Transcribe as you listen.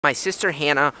My sister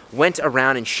Hannah went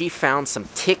around and she found some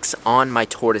ticks on my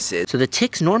tortoises. So the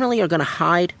ticks normally are gonna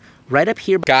hide right up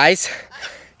here. Guys,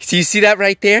 do you see that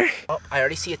right there? Oh, I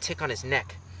already see a tick on his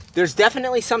neck. There's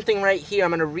definitely something right here.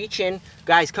 I'm gonna reach in.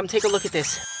 Guys, come take a look at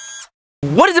this.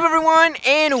 What is up, everyone,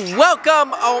 and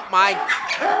welcome. Oh, my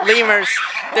lemurs.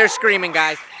 They're screaming,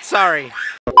 guys. Sorry.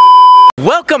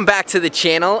 Welcome back to the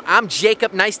channel. I'm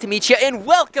Jacob, nice to meet you, and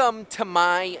welcome to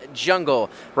my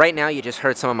jungle. Right now, you just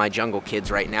heard some of my jungle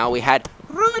kids right now. We had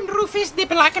Rue and Rufus, the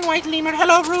black and white lemur.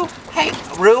 Hello, Rue. Hey,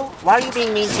 Rue, why are you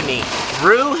being mean to me?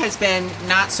 Rue has been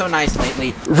not so nice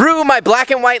lately. Rue, my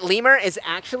black and white lemur, is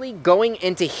actually going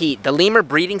into heat. The lemur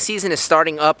breeding season is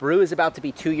starting up. Rue is about to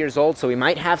be 2 years old, so we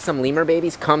might have some lemur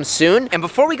babies come soon. And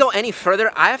before we go any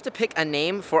further, I have to pick a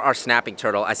name for our snapping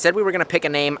turtle. I said we were gonna pick a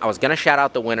name. I was gonna shout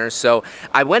out the winners, so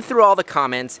I went through all the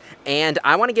comments, and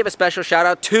I wanna give a special shout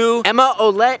out to Emma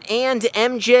Olette and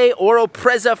MJ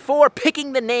Oropreza for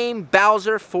picking the name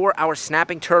Bowser for our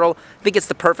snapping turtle. I think it's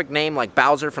the perfect name, like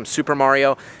Bowser from Super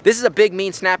Mario. This is a big,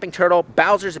 mean snapping turtle.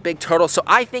 Bowser's a big turtle, so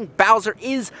I think Bowser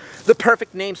is the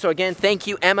perfect name. So again, thank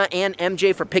you, Emma and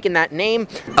MJ, for picking that name.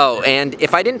 Oh, and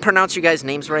if I didn't pronounce you guys'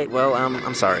 names right, well,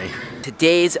 I'm sorry.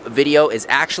 Today's video is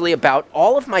actually about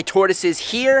all of my tortoises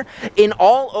here and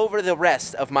all over the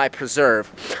rest of my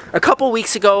preserve. A couple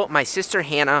weeks ago, my sister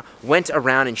Hannah went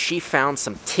around and she found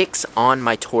some ticks on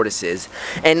my tortoises.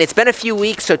 And it's been a few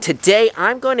weeks, so today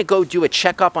I'm going to go do a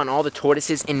checkup on all the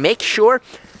tortoises and make sure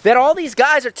that all these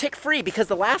guys are tick-free, because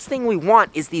the last thing we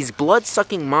want is these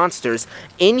blood-sucking monsters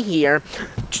in here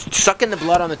sucking the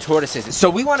blood on the tortoises. So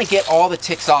we want to get all the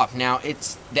ticks off. Now,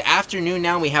 it's the afternoon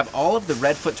now. We have all of the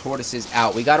redfoot tortoises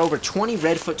out. We got over 20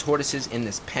 redfoot tortoises in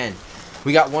this pen.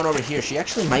 We got one over here. She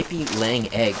actually might be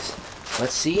laying eggs.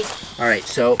 Let's see. All right,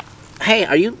 so hey,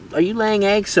 are you laying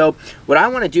eggs? So what I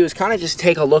want to do is kind of just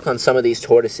take a look on some of these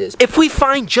tortoises. If we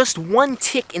find just one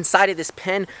tick inside of this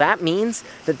pen, that means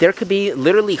that there could be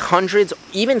literally hundreds,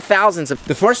 even thousands of.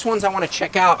 The first ones I want to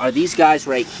check out are these guys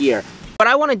right here. What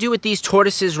I want to do with these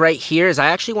tortoises right here is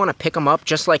I actually want to pick them up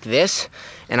just like this,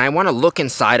 and I want to look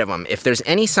inside of them. If there's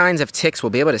any signs of ticks, we'll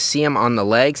be able to see them on the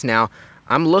legs. Now,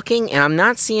 I'm looking and I'm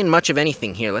not seeing much of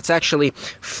anything here. Let's actually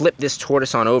flip this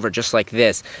tortoise on over just like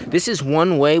this. This is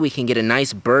one way we can get a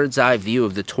nice bird's eye view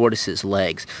of the tortoise's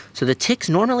legs. So the ticks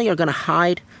normally are gonna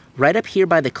hide right up here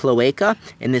by the cloaca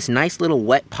in this nice little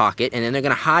wet pocket, and then they're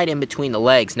gonna hide in between the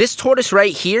legs. This tortoise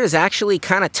right here is actually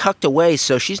kind of tucked away,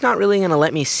 so she's not really gonna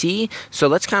let me see. So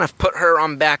let's kind of put her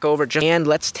on back over, and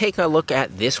let's take a look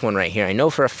at this one right here. I know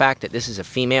for a fact that this is a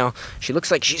female. She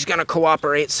looks like she's gonna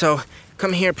cooperate, so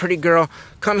come here, pretty girl.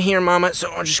 Come here, mama.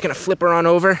 So I'm just gonna flip her on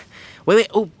over. Wait.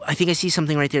 Oh, I think I see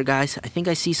something right there, guys. I think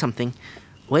I see something.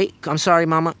 Wait, I'm sorry,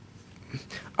 mama.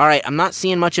 All right, I'm not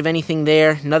seeing much of anything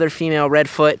there. Another female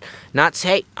redfoot.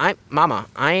 Hey, mama,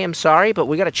 I am sorry, but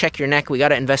we gotta check your neck. We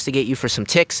gotta investigate you for some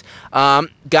ticks.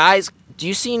 Guys, do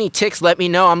you see any ticks? Let me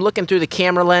know. I'm looking through the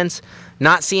camera lens,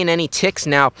 not seeing any ticks.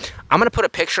 Now, I'm gonna put a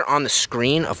picture on the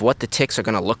screen of what the ticks are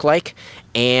gonna look like,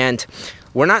 and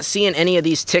we're not seeing any of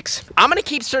these ticks. I'm gonna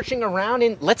keep searching around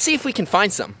and let's see if we can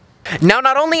find some. Now,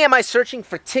 not only am I searching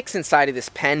for ticks inside of this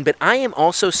pen, but I am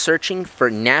also searching for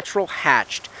natural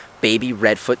hatched baby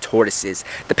redfoot tortoises.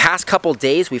 The past couple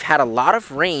days, we've had a lot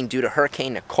of rain due to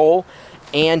Hurricane Nicole,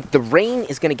 and the rain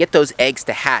is gonna get those eggs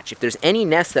to hatch. If there's any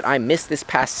nests that I missed this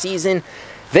past season,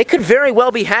 they could very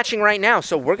well be hatching right now,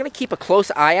 so we're gonna keep a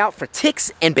close eye out for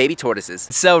ticks and baby tortoises.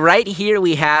 So right here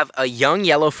we have a young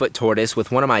yellowfoot tortoise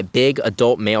with one of my big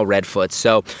adult male redfoots.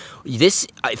 So this,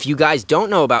 if you guys don't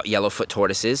know about yellowfoot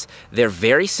tortoises, they're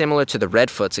very similar to the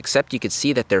redfoots, except you can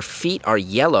see that their feet are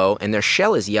yellow and their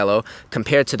shell is yellow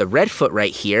compared to the redfoot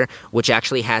right here, which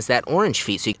actually has that orange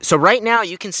feet. So right now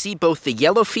you can see both the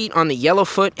yellow feet on the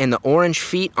yellowfoot and the orange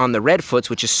feet on the redfoots,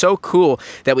 which is so cool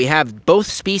that we have both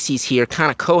species here kind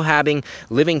of cohabiting,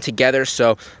 living together.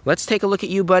 So let's take a look at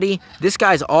you, buddy. This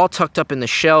guy's all tucked up in the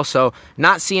shell, so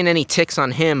not seeing any ticks on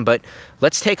him, but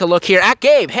let's take a look here at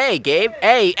Gabe. Hey, Gabe.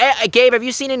 Hey, Gabe, have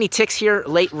you seen any ticks here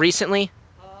recently?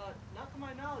 Not to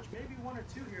my knowledge, maybe one or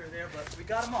two here or there, but we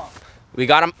got them all. We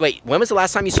got them. Wait, when was the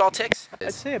last time you saw ticks?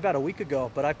 I'd say about a week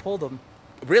ago, but I pulled them.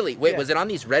 Really? Wait, yeah. Was it on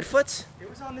these redfoots? It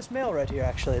was on this male right here,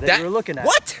 actually, that you were looking at.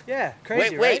 What? Yeah,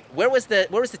 crazy, wait, right? Where was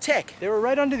the tick? They were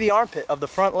right under the armpit of the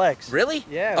front legs. Really?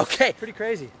 Yeah. Okay. Pretty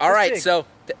crazy. All right, big. so,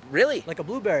 really? Like a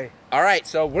blueberry. All right,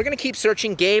 so we're gonna keep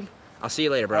searching, Gabe. I'll see you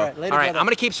later, bro. All right, later, I'm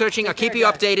gonna keep searching. I'll keep you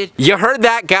guys. updated. You heard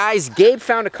that, guys. Gabe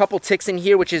found a couple ticks in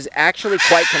here, which is actually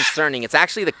quite concerning. It's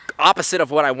actually the opposite of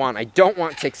what I want. I don't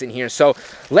want ticks in here. So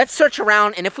let's search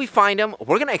around, and if we find them,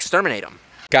 we're gonna exterminate them.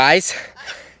 Guys,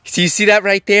 do you see that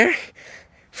right there?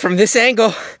 From this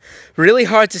angle, really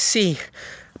hard to see.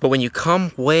 But when you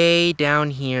come way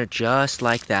down here, just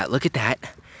like that, look at that.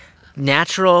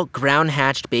 Natural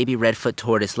ground-hatched baby redfoot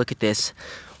tortoise. Look at this.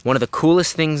 One of the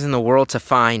coolest things in the world to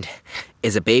find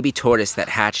is a baby tortoise that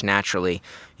hatched naturally.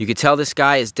 You could tell this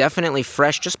guy is definitely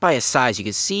fresh just by his size. You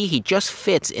can see he just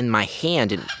fits in my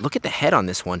hand, and look at the head on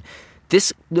this one.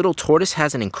 This little tortoise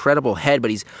has an incredible head, but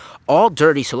he's all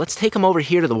dirty, so let's take him over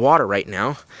here to the water right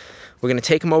now. We're gonna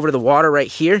take him over to the water right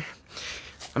here.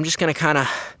 I'm just gonna kind of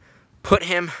put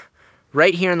him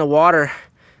right here in the water.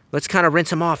 Let's kind of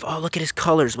rinse him off. Oh, look at his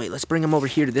colors. Wait, let's bring him over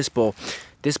here to this bowl.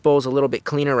 This bowl's a little bit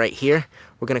cleaner right here.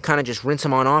 We're gonna kind of just rinse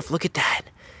him on off. Look at that.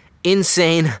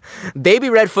 Insane. Baby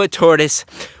redfoot tortoise.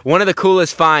 One of the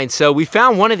coolest finds. So we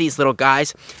found one of these little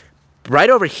guys right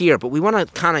over here, but we want to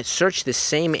kind of search this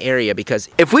same area, because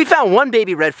if we found one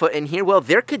baby redfoot in here, well,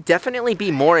 there could definitely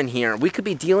be more in here. We could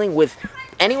be dealing with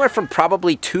anywhere from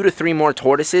probably 2 to 3 more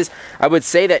tortoises. I would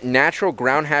say that natural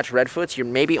ground hatch redfoots, you're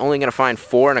maybe only going to find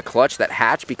 4 in a clutch that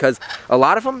hatch, because a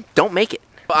lot of them don't make it.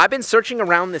 I've been searching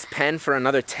around this pen for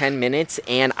another 10 minutes,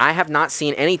 and I have not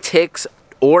seen any ticks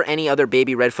or any other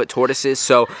baby redfoot tortoises.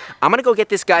 So I'm gonna go get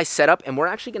this guy set up, and we're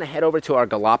actually gonna head over to our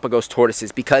Galapagos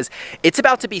tortoises, because it's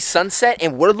about to be sunset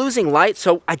and we're losing light,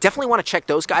 so I definitely wanna check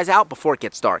those guys out before it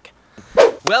gets dark.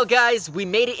 Well guys, we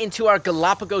made it into our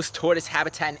Galapagos tortoise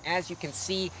habitat, and as you can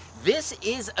see, this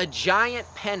is a giant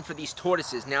pen for these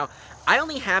tortoises. Now, I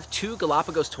only have 2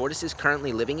 Galapagos tortoises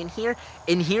currently living in here,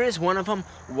 and here is one of them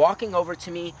walking over to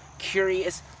me,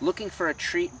 curious, looking for a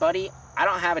treat. Buddy, I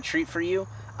don't have a treat for you.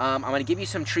 I'm gonna give you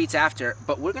some treats after,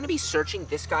 but we're gonna be searching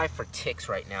this guy for ticks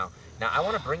right now. Now, I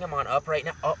wanna bring him on up right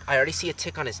now. Oh, I already see a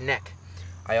tick on his neck.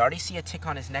 I already see a tick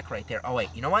on his neck right there. Oh wait,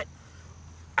 you know what?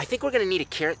 I think we're gonna need a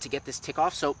carrot to get this tick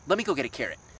off, so let me go get a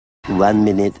carrot. 1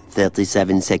 minute,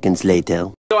 37 seconds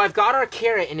later. So I've got our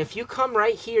carrot, and if you come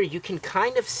right here, you can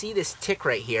kind of see this tick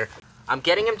right here. I'm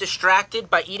getting him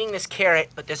distracted by eating this carrot,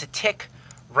 but there's a tick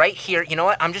right here. You know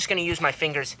what? I'm just gonna use my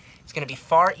fingers. It's gonna be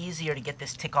far easier to get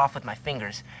this tick off with my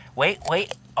fingers. Wait.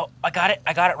 Oh, I got it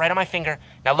right on my finger.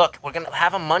 Now look, we're gonna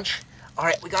have him munch. All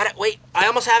right, we got it. Wait, I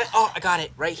almost have it. Oh, I got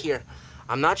it right here.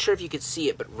 I'm not sure if you could see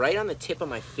it, but right on the tip of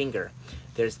my finger,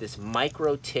 there's this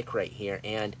micro tick right here,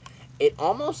 and it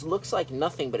almost looks like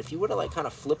nothing, but if you were to like kind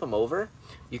of flip him over,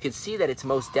 you could see that it's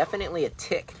most definitely a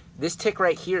tick. This tick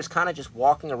right here is kind of just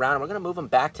walking around, and we're gonna move him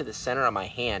back to the center of my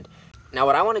hand. Now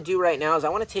what I want to do right now is I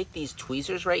want to take these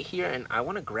tweezers right here, and I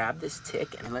want to grab this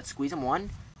tick, and let's squeeze him.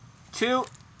 1, 2,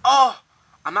 oh!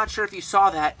 I'm not sure if you saw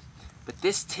that, but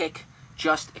this tick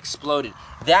just exploded.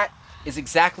 That is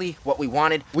exactly what we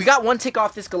wanted. We got 1 tick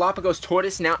off this Galapagos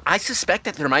tortoise. Now I suspect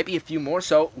that there might be a few more,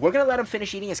 so we're gonna let him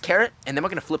finish eating his carrot, and then we're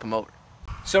gonna flip him over.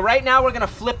 So right now we're gonna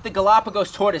flip the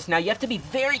Galapagos tortoise. Now you have to be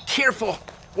very careful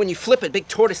when you flip a big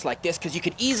tortoise like this, because you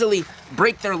could easily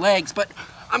break their legs, but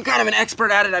I'm kind of an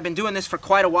expert at it. I've been doing this for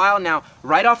quite a while now.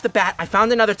 Right off the bat, I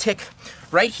found another tick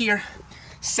right here.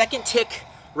 Second tick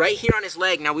right here on his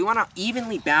leg. Now we want to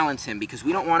evenly balance him, because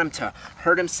we don't want him to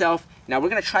hurt himself. Now we're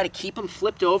going to try to keep him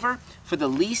flipped over for the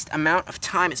least amount of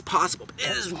time as possible. But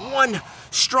this is one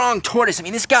strong tortoise. I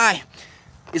mean, this guy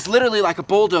is literally like a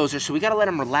bulldozer, so we got to let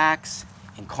him relax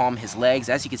and calm his legs.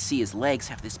 As you can see, his legs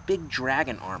have this big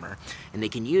dragon armor, and they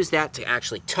can use that to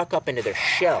actually tuck up into their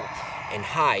shell and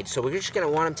hide. So we're just gonna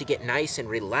want him to get nice and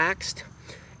relaxed,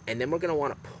 and then we're gonna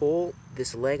wanna pull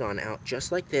this leg on out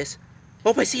just like this.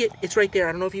 Oh, I see it, it's right there.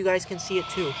 I don't know if you guys can see it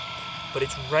too, but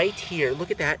it's right here.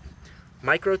 Look at that,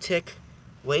 micro tick.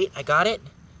 Wait, I got it.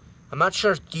 I'm not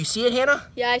sure, do you see it, Hannah?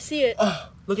 Yeah, I see it. Oh,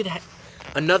 look at that,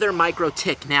 another micro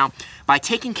tick. Now, by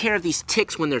taking care of these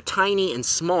ticks when they're tiny and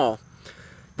small,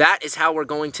 that is how we're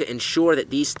going to ensure that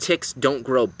these ticks don't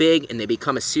grow big and they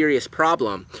become a serious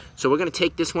problem. So we're gonna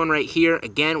take this one right here.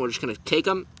 Again, we're just gonna take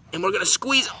them and we're gonna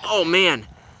squeeze. Oh man,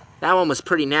 that one was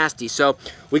pretty nasty. So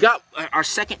we got our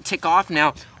second tick off.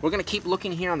 Now we're gonna keep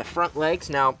looking here on the front legs.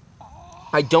 Now,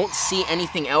 I don't see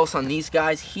anything else on these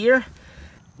guys here.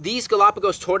 These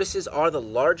Galapagos tortoises are the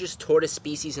largest tortoise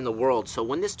species in the world. So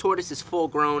when this tortoise is full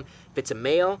grown, if it's a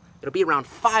male, it'll be around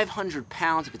 500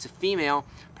 pounds. If it's a female,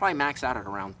 probably max out at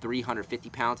around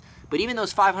 350 pounds. But even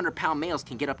those 500-pound males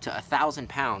can get up to 1,000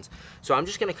 pounds. So I'm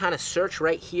just gonna kind of search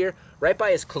right here, right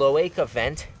by his cloaca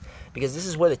vent, because this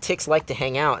is where the ticks like to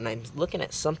hang out. And I'm looking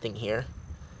at something here.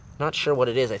 Not sure what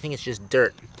it is. I think it's just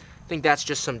dirt. I think that's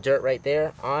just some dirt right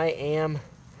there. I am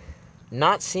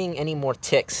not seeing any more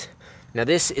ticks. Now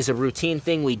this is a routine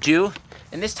thing we do,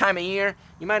 and this time of year,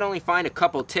 you might only find a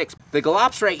couple ticks. The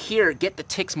Galops right here get the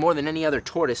ticks more than any other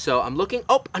tortoise, so I'm looking,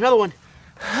 oh, another one.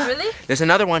 Really? There's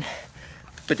another one,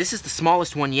 but this is the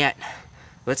smallest one yet.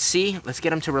 Let's see, let's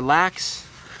get him to relax.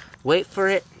 Wait for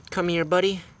it. Come here,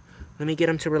 buddy. Let me get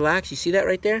him to relax. You see that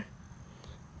right there?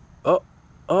 Oh,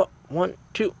 1,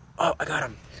 2. Oh, I got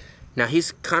him. Now,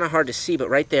 he's kind of hard to see, but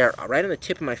right there, right on the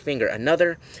tip of my finger,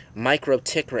 another micro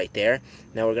tick right there.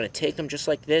 Now, we're going to take him just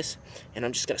like this, and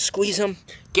I'm just going to squeeze him,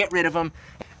 get rid of him.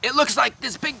 It looks like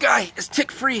this big guy is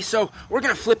tick-free, so we're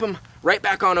going to flip him right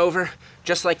back on over,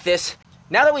 just like this.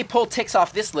 Now that we pulled ticks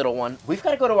off this little one, we've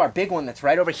got to go to our big one that's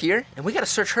right over here, and we got to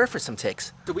search her for some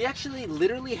ticks. So we actually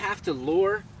literally have to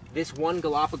lure this one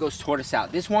Galapagos tortoise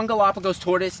out. This one Galapagos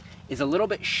tortoise is a little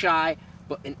bit shy,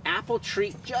 but an apple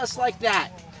treat just like that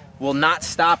will not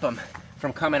stop him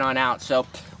from coming on out. So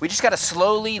we just got to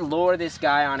slowly lure this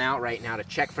guy on out right now to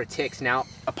check for ticks. Now,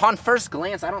 upon first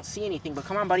glance, I don't see anything, but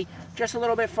come on, buddy, just a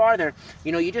little bit farther.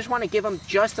 You know, you just want to give him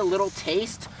just a little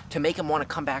taste to make him want to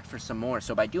come back for some more.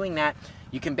 So by doing that,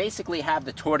 you can basically have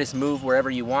the tortoise move wherever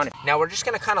you want it. Now we're just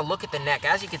going to kind of look at the neck.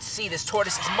 As you can see, this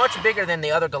tortoise is much bigger than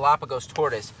the other Galapagos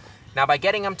tortoise. Now by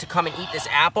getting him to come and eat this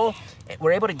apple,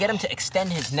 we're able to get him to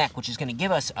extend his neck, which is going to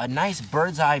give us a nice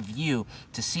bird's eye view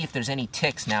to see if there's any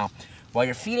ticks. Now, while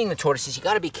you're feeding the tortoises, you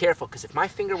got to be careful, because if my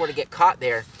finger were to get caught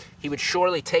there, he would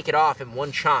surely take it off in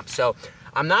one chomp. So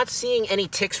I'm not seeing any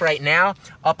ticks right now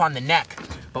up on the neck.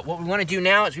 But what we want to do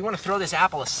now is we want to throw this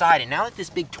apple aside. And now that this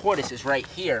big tortoise is right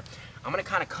here, I'm going to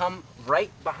kind of come right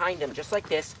behind him just like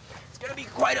this. It's going to be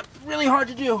really hard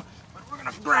to do, but we're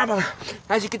going to grab him.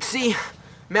 As you can see,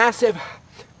 massive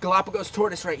Galapagos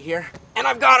tortoise right here. And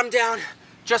I've got him down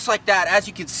just like that. As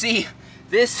you can see,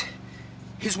 this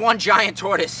is one giant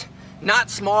tortoise.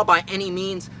 Not small by any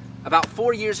means. About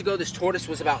 4 years ago, this tortoise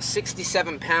was about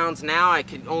 67 pounds. Now I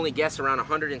could only guess around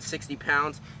 160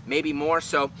 pounds, maybe more.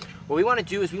 So what we want to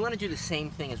do is we want to do the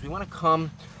same thing. We want to come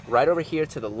right over here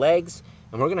to the legs,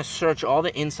 and we're going to search all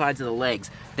the insides of the legs.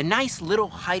 The nice little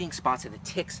hiding spots that the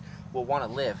ticks will want to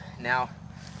live. Now,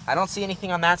 I don't see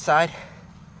anything on that side,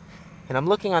 and I'm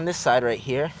looking on this side right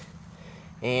here,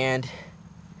 and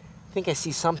I think I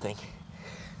see something.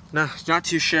 No, not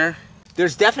too sure.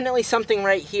 There's definitely something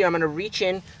right here. I'm going to reach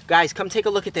in. Guys, come take a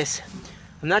look at this.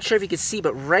 I'm not sure if you can see,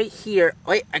 but right here.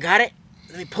 Wait, I got it.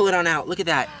 Let me pull it on out. Look at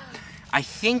that. I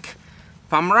think,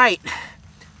 if I'm right,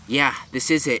 yeah, this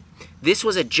is it. This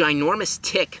was a ginormous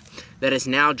tick that is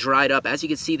now dried up. As you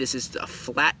can see, this is a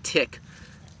flat tick.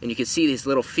 And you can see these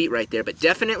little feet right there, but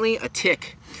definitely a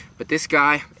tick. But this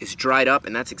guy is dried up,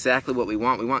 and that's exactly what we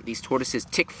want. We want these tortoises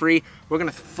tick-free. We're going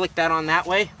to flick that on that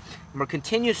way, and we'll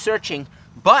continue searching.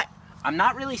 But I'm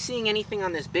not really seeing anything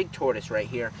on this big tortoise right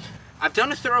here. I've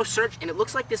done a thorough search, and it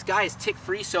looks like this guy is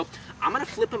tick-free, so I'm going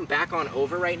to flip him back on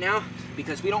over right now,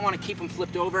 because we don't want to keep him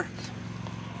flipped over.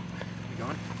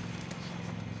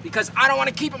 Because I don't want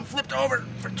to keep him flipped over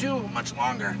for too much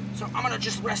longer. So I'm going to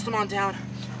just rest him on down,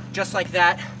 just like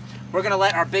that. We're going to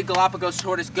let our big Galapagos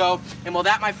tortoise go. And well,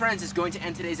 that, my friends, is going to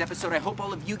end today's episode. I hope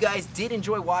all of you guys did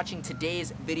enjoy watching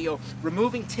today's video,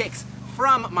 removing ticks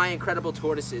from my incredible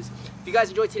tortoises. If you guys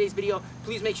enjoyed today's video,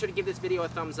 please make sure to give this video a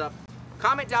thumbs up.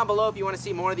 Comment down below if you want to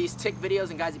see more of these tick videos.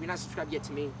 And guys, if you're not subscribed yet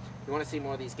to me, you want to see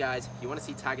more of these guys, you want to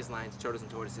see tigers, lions, turtles, and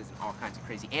tortoises, and all kinds of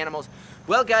crazy animals,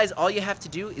 well, guys, all you have to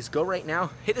do is go right now,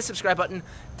 hit the subscribe button,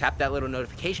 tap that little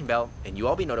notification bell, and you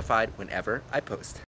all be notified whenever I post.